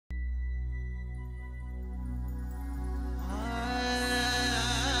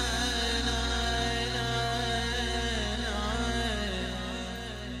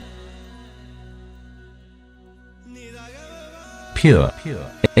Pure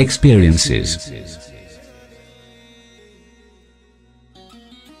Experiences.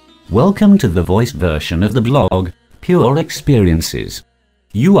 Welcome to the voice version of the blog, Pure Experiences.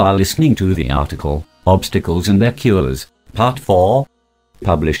 You are listening to the article, Obstacles and Their Cures, Part 4,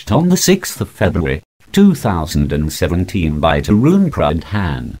 published on the 6th of February, 2017 by Tarun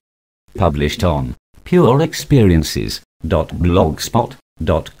Pradhaan. Published on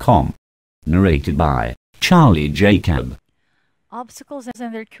pureexperiences.blogspot.com. Narrated by Charlie Jacob. Obstacles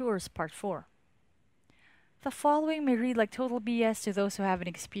and Their Cures, Part 4. The following may read like total BS to those who haven't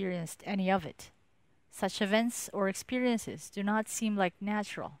experienced any of it. Such events or experiences do not seem like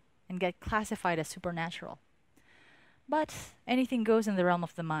natural and get classified as supernatural. But anything goes in the realm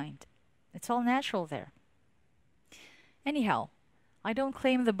of the mind. It's all natural there. Anyhow, I don't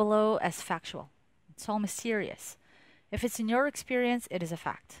claim the below as factual. It's all mysterious. If it's in your experience, it is a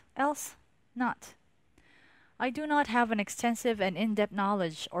fact. Else, not. I do not have an extensive and in-depth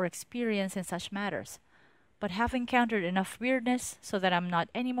knowledge or experience in such matters, but have encountered enough weirdness so that I'm not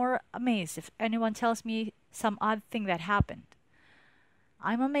any more amazed if anyone tells me some odd thing that happened.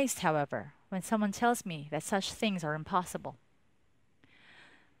 I'm amazed, however, when someone tells me that such things are impossible.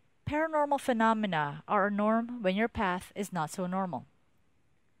 Paranormal phenomena are a norm when your path is not so normal.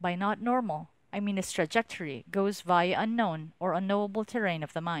 By not normal, I mean its trajectory goes via unknown or unknowable terrain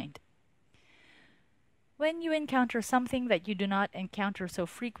of the mind. When you encounter something that you do not encounter so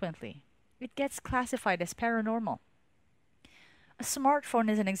frequently, it gets classified as paranormal. A smartphone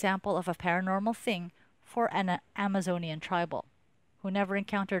is an example of a paranormal thing for an Amazonian tribal, who never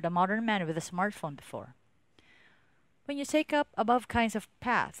encountered a modern man with a smartphone before. When you take up above kinds of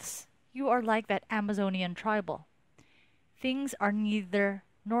paths, you are like that Amazonian tribal. Things are neither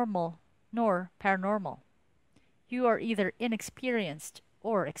normal nor paranormal. You are either inexperienced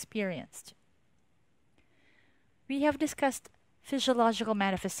or experienced. We have discussed physiological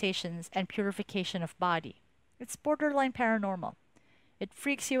manifestations and purification of body. It's borderline paranormal. It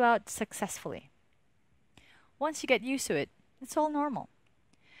freaks you out successfully. Once you get used to it, it's all normal.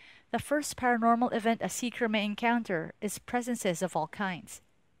 The first paranormal event a seeker may encounter is presences of all kinds.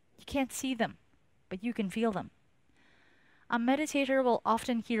 You can't see them, but you can feel them. A meditator will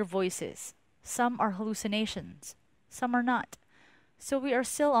often hear voices. Some are hallucinations, some are not. So we are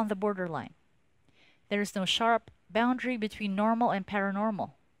still on the borderline. There is no sharp boundary between normal and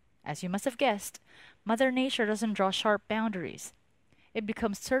paranormal. As you must have guessed, Mother Nature doesn't draw sharp boundaries. It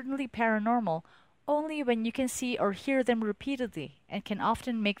becomes certainly paranormal only when you can see or hear them repeatedly and can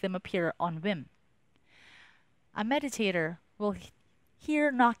often make them appear on whim. A meditator will hear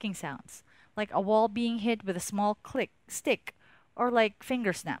knocking sounds, like a wall being hit with a small stick, or like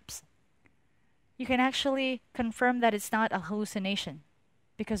finger snaps. You can actually confirm that it's not a hallucination,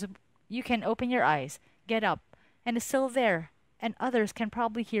 because you can open your eyes, get up, and it's still there, and others can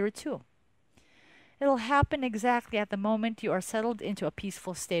probably hear it too. It'll happen exactly at the moment you are settled into a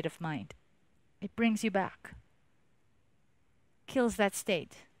peaceful state of mind. It brings you back, kills that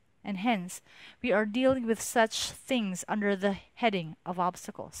state, and hence we are dealing with such things under the heading of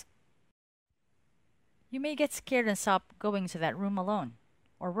obstacles. You may get scared and stop going to that room alone,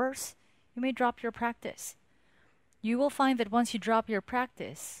 or worse, you may drop your practice. You will find that once you drop your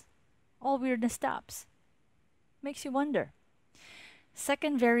practice, all weirdness stops. Makes you wonder.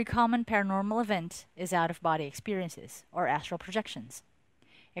 Second very common paranormal event is out-of-body experiences, or astral projections.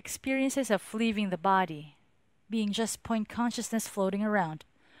 Experiences of leaving the body, being just point consciousness floating around,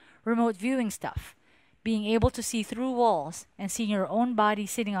 remote viewing stuff, being able to see through walls, and seeing your own body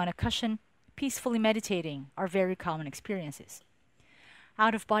sitting on a cushion, peacefully meditating are very common experiences.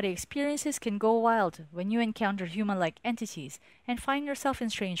 Out-of-body experiences can go wild when you encounter human-like entities and find yourself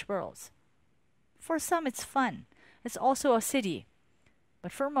in strange worlds. For some, it's fun. It's also a city.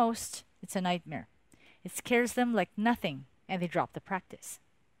 But for most, it's a nightmare. It scares them like nothing, and they drop the practice.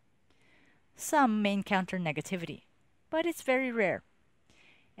 Some may encounter negativity, but it's very rare,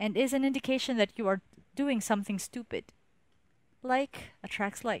 and is an indication that you are doing something stupid. Like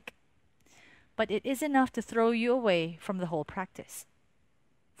attracts like. But it is enough to throw you away from the whole practice.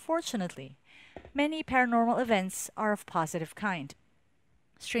 Fortunately, many paranormal events are of positive kind.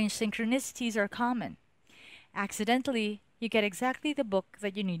 Strange synchronicities are common. Accidentally, you get exactly the book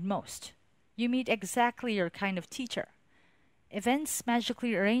that you need most. You meet exactly your kind of teacher. Events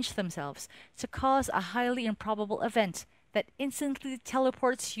magically arrange themselves to cause a highly improbable event that instantly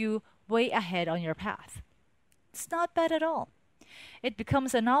teleports you way ahead on your path. It's not bad at all. It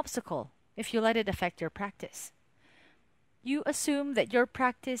becomes an obstacle if you let it affect your practice. You assume that your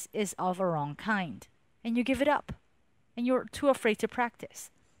practice is of a wrong kind, and you give it up, and you're too afraid to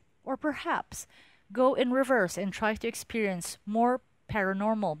practice. Or perhaps Go in reverse and try to experience more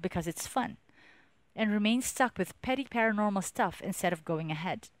paranormal because it's fun, and remain stuck with petty paranormal stuff instead of going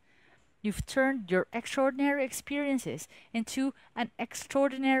ahead. You've turned your extraordinary experiences into an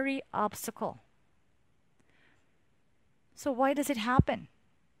extraordinary obstacle. So, why does it happen?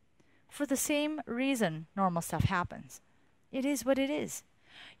 For the same reason normal stuff happens. It is what it is.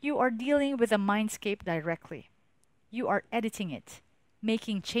 You are dealing with a mindscape directly. You are editing it,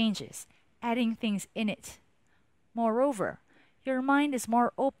 making changes, adding things in it. Moreover, your mind is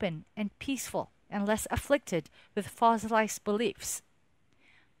more open and peaceful and less afflicted with fossilized beliefs.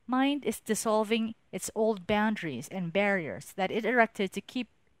 Mind is dissolving its old boundaries and barriers that it erected to keep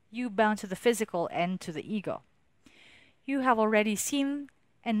you bound to the physical and to the ego. You have already seen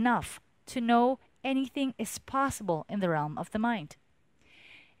enough to know anything is possible in the realm of the mind.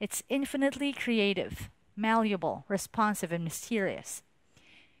 It's infinitely creative, malleable, responsive, and mysterious.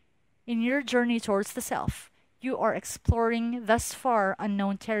 In your journey towards the self, you are exploring thus far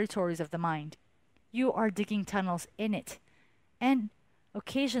unknown territories of the mind. You are digging tunnels in it. And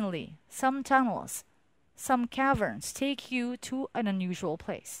occasionally, some tunnels, some caverns take you to an unusual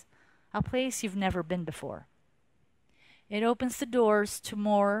place, a place you've never been before. It opens the doors to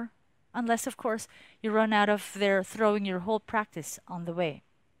more, unless, of course, you run out of there throwing your whole practice on the way.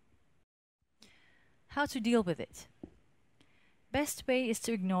 How to deal with it? Best way is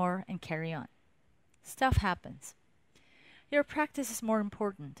to ignore and carry on. Stuff happens. Your practice is more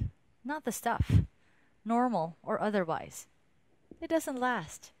important, not the stuff, normal or otherwise. It doesn't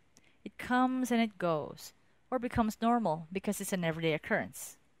last. It comes and it goes, or becomes normal because it's an everyday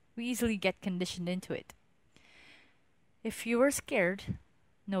occurrence. We easily get conditioned into it. If you are scared,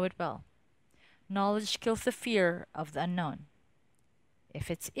 know it well. Knowledge kills the fear of the unknown. If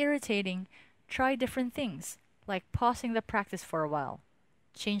it's irritating, try different things, like pausing the practice for a while,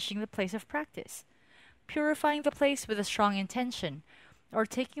 changing the place of practice, purifying the place with a strong intention, or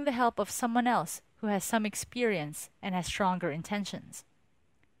taking the help of someone else who has some experience and has stronger intentions.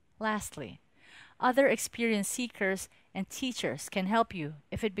 Lastly, other experienced seekers and teachers can help you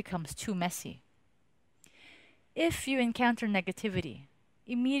if it becomes too messy. If you encounter negativity,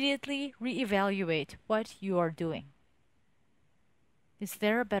 immediately reevaluate what you are doing. Is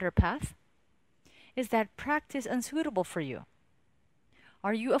there a better path? Is that practice unsuitable for you?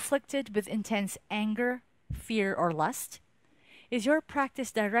 Are you afflicted with intense anger, fear, or lust? Is your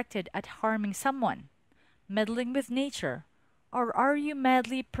practice directed at harming someone, meddling with nature, or are you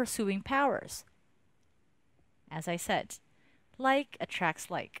madly pursuing powers? As I said, like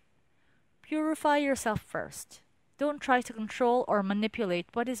attracts like. Purify yourself first. Don't try to control or manipulate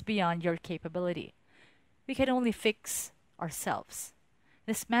what is beyond your capability. We can only fix ourselves.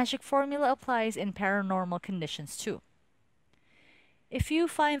 This magic formula applies in paranormal conditions too. If you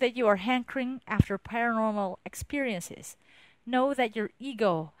find that you are hankering after paranormal experiences, know that your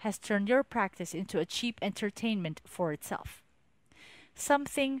ego has turned your practice into a cheap entertainment for itself.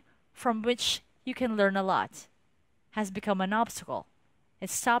 Something from which you can learn a lot has become an obstacle.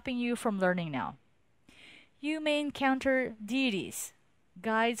 It's stopping you from learning now. You may encounter deities,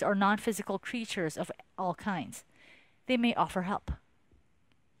 guides, or non-physical creatures of all kinds. They may offer help.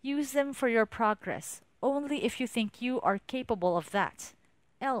 Use them for your progress only if you think you are capable of that.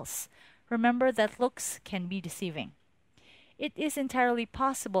 Else, remember that looks can be deceiving. It is entirely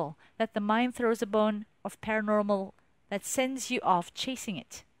possible that the mind throws a bone of paranormal that sends you off chasing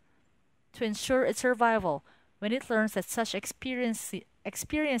it. To ensure its survival, when it learns that such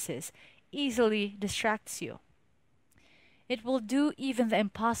experiences easily distracts you, it will do even the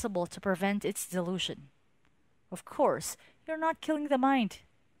impossible to prevent its delusion. Of course, you're not killing the mind.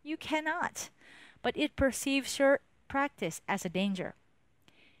 You cannot. But it perceives your practice as a danger.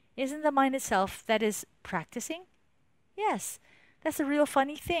 Isn't the mind itself that is practicing? Yes, that's a real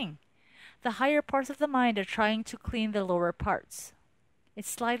funny thing. The higher parts of the mind are trying to clean the lower parts. It's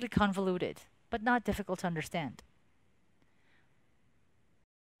slightly convoluted, but not difficult to understand.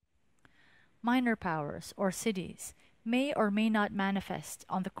 Minor powers, or siddhis, may or may not manifest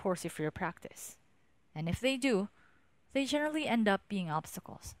on the course of your practice. And if they do, they generally end up being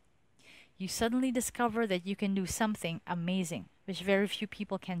obstacles. You suddenly discover that you can do something amazing, which very few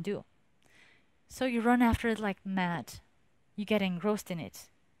people can do. So you run after it like mad. You get engrossed in it.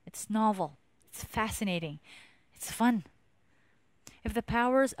 It's novel. It's fascinating. It's fun. If the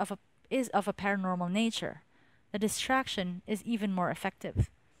powers is of a paranormal nature, the distraction is even more effective.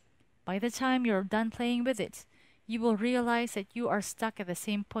 By the time you're done playing with it, you will realize that you are stuck at the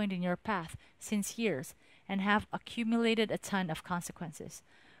same point in your path since years and have accumulated a ton of consequences,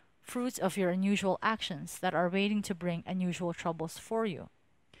 fruits of your unusual actions that are waiting to bring unusual troubles for you.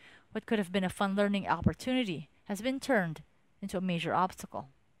 What could have been a fun learning opportunity has been turned into a major obstacle.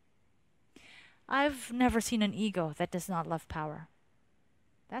 I've never seen an ego that does not love power.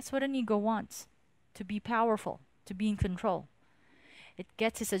 That's what an ego wants, to be powerful, to be in control. It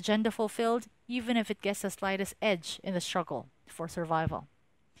gets its agenda fulfilled even if it gets the slightest edge in the struggle for survival.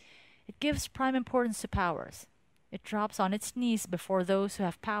 It gives prime importance to powers. It drops on its knees before those who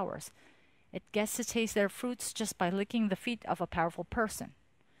have powers. It gets to taste their fruits just by licking the feet of a powerful person.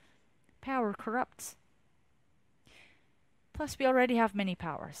 Power corrupts. Plus, we already have many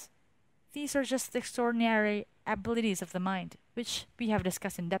powers. These are just the extraordinary abilities of the mind, which we have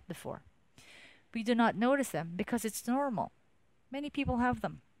discussed in depth before. We do not notice them because it's normal. Many people have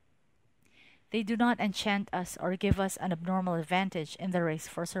them. They do not enchant us or give us an abnormal advantage in the race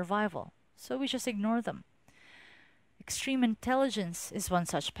for survival, so we just ignore them. Extreme intelligence is one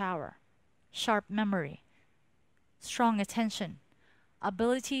such power. Sharp memory, strong attention,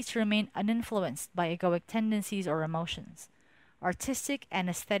 ability to remain uninfluenced by egoic tendencies or emotions, artistic and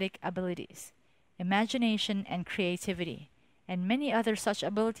aesthetic abilities, imagination and creativity, and many other such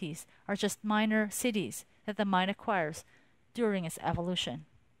abilities are just minor cities that the mind acquires during its evolution.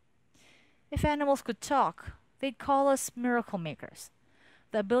 If animals could talk, they'd call us miracle makers.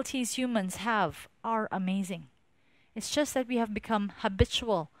 The abilities humans have are amazing. It's just that we have become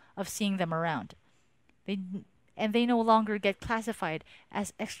habitual of seeing them around. They no longer get classified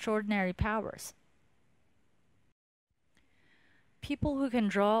as extraordinary powers. People who can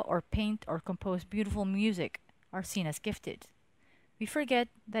draw or paint or compose beautiful music are seen as gifted. We forget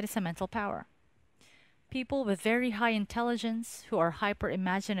that it's a mental power. People with very high intelligence who are hyper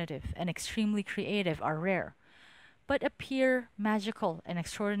imaginative and extremely creative are rare, but appear magical and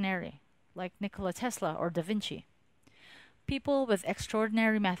extraordinary, like Nikola Tesla or Da Vinci. People with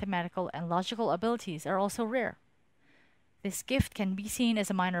extraordinary mathematical and logical abilities are also rare. This gift can be seen as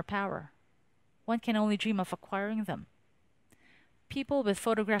a minor power. One can only dream of acquiring them. People with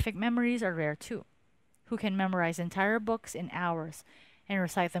photographic memories are rare too, who can memorize entire books in hours and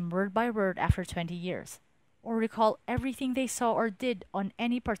recite them word by word after 20 years, or recall everything they saw or did on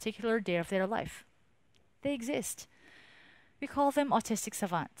any particular day of their life. They exist. We call them autistic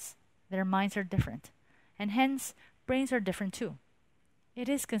savants. Their minds are different, and hence brains are different too. It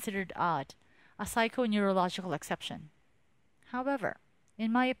is considered odd, a psychoneurological exception. However,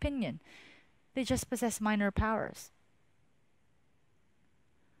 in my opinion, they just possess minor powers.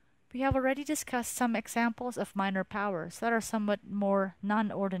 We have already discussed some examples of minor powers that are somewhat more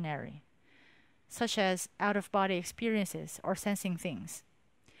non-ordinary, such as out-of-body experiences or sensing things.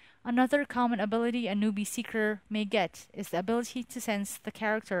 Another common ability a newbie seeker may get is the ability to sense the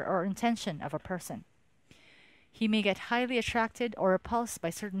character or intention of a person. He may get highly attracted or repulsed by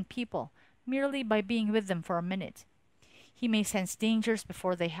certain people merely by being with them for a minute. He may sense dangers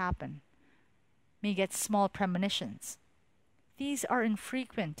before they happen, may get small premonitions. These are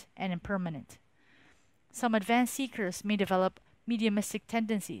infrequent and impermanent. Some advanced seekers may develop mediumistic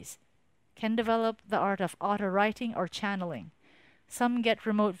tendencies, can develop the art of auto-writing or channeling. Some get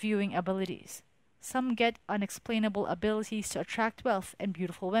remote viewing abilities. Some get unexplainable abilities to attract wealth and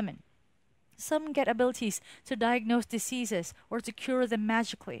beautiful women. Some get abilities to diagnose diseases or to cure them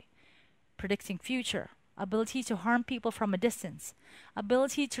magically, predicting future, ability to harm people from a distance,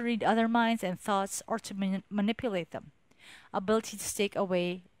 ability to read other minds and thoughts or to manipulate them, ability to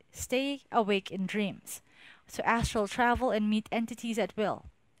stay awake in dreams, to astral travel and meet entities at will,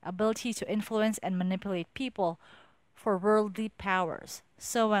 ability to influence and manipulate people for worldly powers,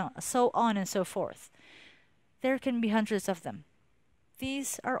 so on and so forth. There can be hundreds of them.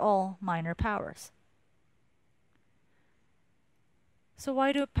 These are all minor powers. So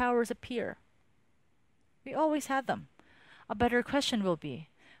why do powers appear? We always had them. A better question will be,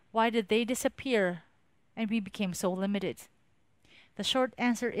 why did they disappear and we became so limited? The short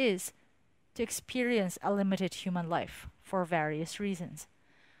answer is to experience a limited human life for various reasons.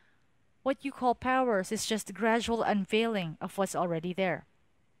 What you call powers is just the gradual unveiling of what's already there.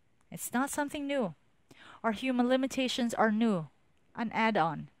 It's not something new. Our human limitations are new, an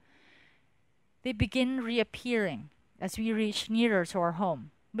add-on. They begin reappearing as we reach nearer to our home,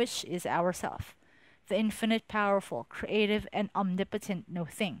 which is ourself, the infinite, powerful, creative, and omnipotent no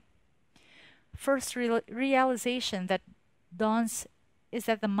thing. First realization that dawns is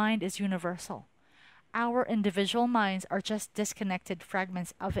that the mind is universal. Our individual minds are just disconnected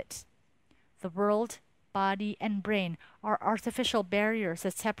fragments of it. The world, body, and brain are artificial barriers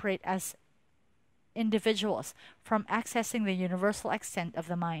that separate us individuals from accessing the universal extent of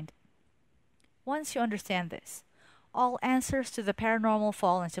the mind. Once you understand this, all answers to the paranormal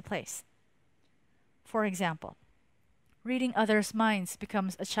fall into place. For example, Reading others' minds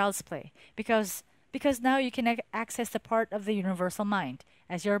becomes a child's play because now you can access the part of the universal mind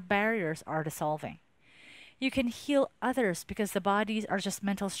as your barriers are dissolving. You can heal others because the bodies are just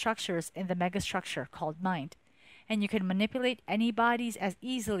mental structures in the megastructure called mind, and you can manipulate any bodies as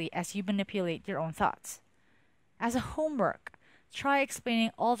easily as you manipulate your own thoughts. As a homework, try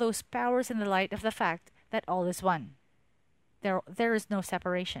explaining all those powers in the light of the fact that all is one. There is no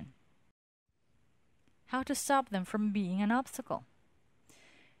separation. How to stop them from being an obstacle?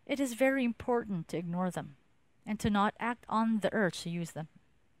 It is very important to ignore them and to not act on the urge to use them.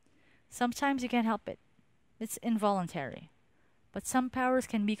 Sometimes you can't help it. It's involuntary. But some powers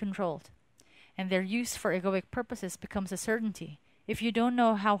can be controlled, and their use for egoic purposes becomes a certainty if you don't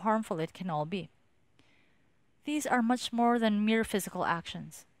know how harmful it can all be. These are much more than mere physical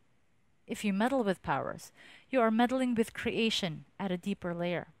actions. If you meddle with powers, you are meddling with creation at a deeper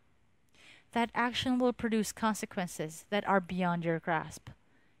layer. That action will produce consequences that are beyond your grasp.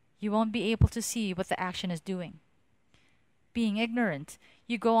 You won't be able to see what the action is doing. Being ignorant,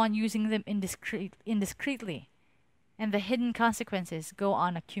 you go on using them indiscreetly, and the hidden consequences go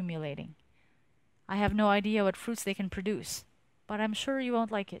on accumulating. I have no idea what fruits they can produce, but I'm sure you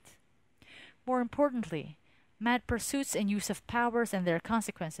won't like it. More importantly, mad pursuits and use of powers and their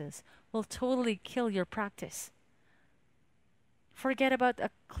consequences will totally kill your practice. Forget about a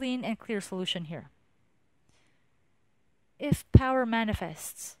clean and clear solution here. If power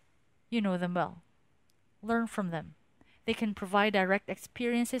manifests, you know them well. Learn from them. They can provide direct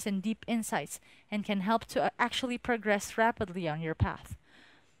experiences and deep insights and can help to actually progress rapidly on your path.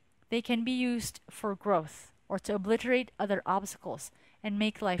 They can be used for growth or to obliterate other obstacles and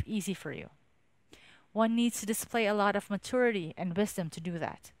make life easy for you. One needs to display a lot of maturity and wisdom to do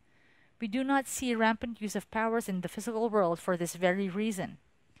that. We do not see rampant use of powers in the physical world for this very reason.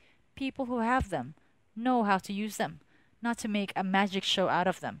 People who have them know how to use them, not to make a magic show out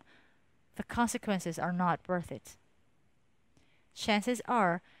of them. The consequences are not worth it. Chances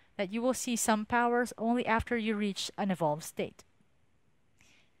are that you will see some powers only after you reach an evolved state.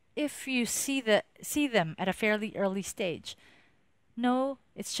 If you see them at a fairly early stage, no,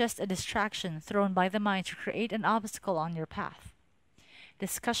 it's just a distraction thrown by the mind to create an obstacle on your path.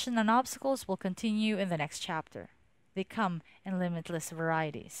 Discussion on obstacles will continue in the next chapter. They come in limitless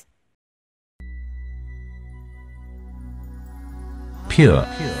varieties. Pure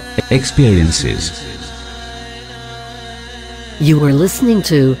experiences. You were listening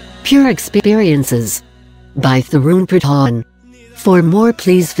to Pure Experiences by Tarun Pradhaan. For more,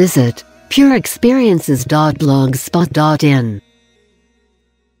 please visit pureexperiences.blogspot.in.